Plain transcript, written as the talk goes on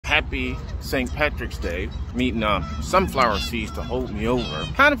happy St. Patrick's Day. I'm eating sunflower seeds to hold me over.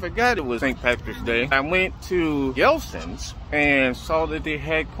 Kind of forgot it was St. Patrick's Day. I went to Gelson's and saw that they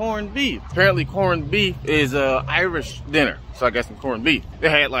had corned beef. Apparently corned beef is a Irish dinner. So I got some corned beef. They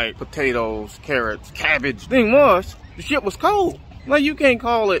had like potatoes, carrots, cabbage. Thing was, the shit was cold. Like, you can't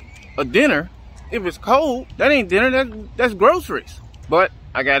call it a dinner if it's cold. That ain't dinner, that's groceries. But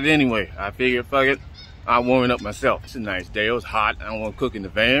I got it anyway. I figured, fuck it, I'll warm it up myself. It's a nice day, it was hot, I don't want to cook in the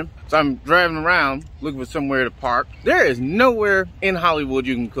van. So I'm driving around looking for somewhere to park. There is nowhere in Hollywood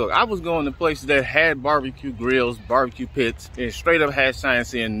you can cook. I was going to places that had barbecue grills, barbecue pits, and straight up had signs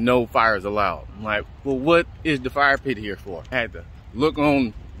saying no fires allowed. I'm like, well, what is the fire pit here for? I had to look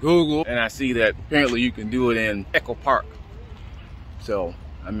on Google and I see that apparently you can do it in Echo Park. So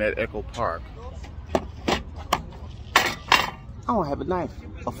I'm at Echo Park. I don't have a knife,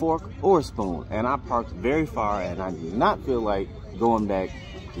 a fork, or a spoon, and I parked very far and I do not feel like going back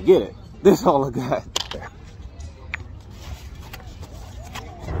to get it. That's all I got.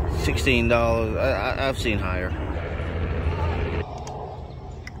 $16, I've seen higher.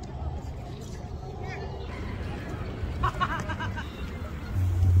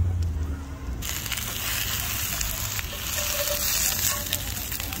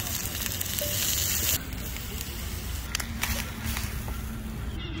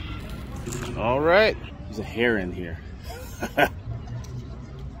 All right, there's a hair in here. That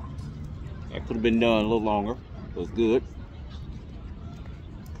could have been done a little longer, but it's good.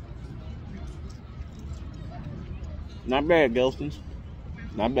 Not bad, Gelson's.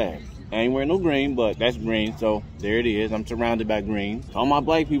 Not bad. I ain't wearing no green, but that's green, so there it is. I'm surrounded by green. All my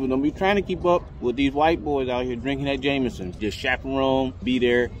black people don't be trying to keep up with these white boys out here drinking that Jameson. Just chaperone, be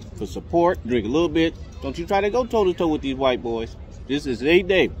there for support, drink a little bit. Don't you try to go toe-to-toe with these white boys. This is their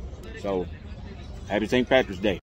day. So, happy St. Patrick's Day.